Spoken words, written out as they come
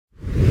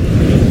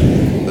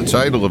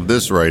title of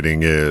this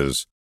writing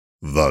is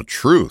The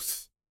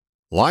Truth.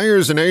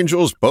 Liars and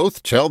angels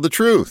both tell the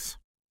truth.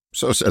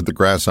 So said the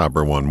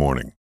grasshopper one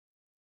morning.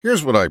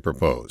 Here's what I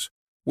propose.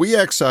 We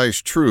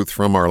excise truth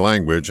from our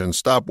language and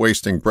stop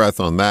wasting breath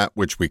on that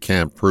which we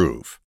can't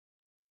prove.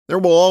 There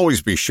will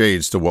always be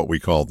shades to what we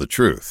call the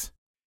truth.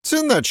 It's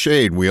in that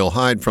shade we'll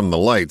hide from the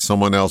light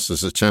someone else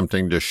is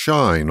attempting to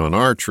shine on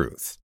our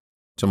truth.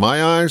 To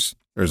my eyes,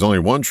 there's only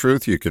one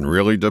truth you can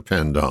really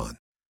depend on: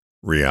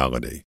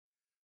 reality.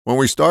 When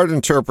we start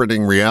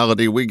interpreting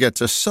reality, we get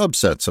to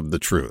subsets of the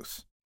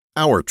truth,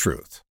 our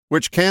truth,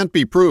 which can't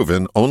be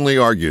proven, only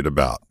argued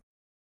about.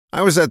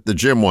 I was at the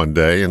gym one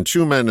day, and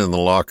two men in the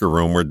locker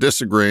room were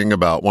disagreeing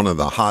about one of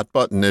the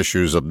hot-button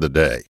issues of the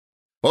day.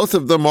 Both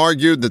of them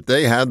argued that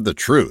they had the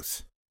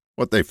truth.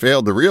 What they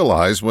failed to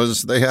realize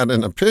was they had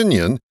an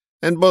opinion,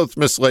 and both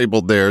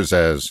mislabeled theirs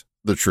as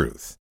the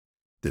truth.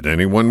 Did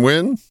anyone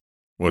win?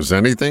 Was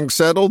anything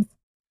settled?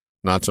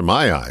 Not to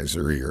my eyes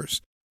or ears.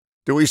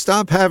 Do we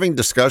stop having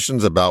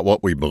discussions about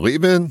what we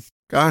believe in?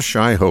 Gosh,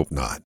 I hope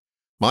not.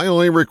 My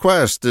only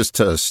request is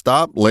to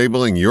stop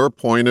labeling your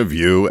point of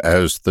view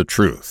as the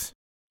truth.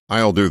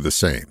 I'll do the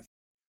same.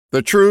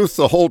 The truth,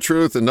 the whole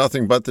truth, and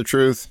nothing but the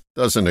truth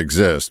doesn't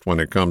exist when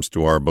it comes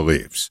to our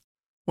beliefs.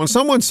 When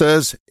someone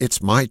says,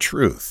 "It's my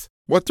truth,"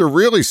 what they're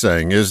really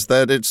saying is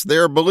that it's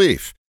their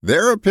belief,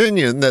 their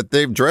opinion that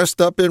they've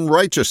dressed up in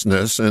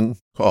righteousness and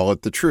call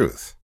it the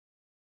truth.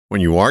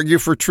 When you argue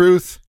for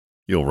truth,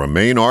 you'll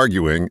remain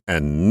arguing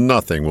and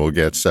nothing will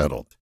get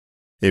settled.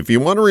 If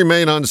you want to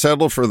remain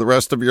unsettled for the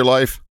rest of your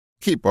life,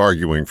 keep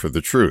arguing for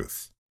the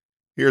truth.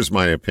 Here's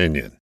my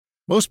opinion.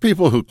 Most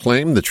people who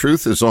claim the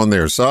truth is on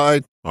their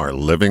side are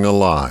living a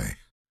lie.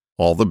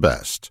 All the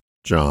best,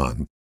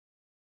 John.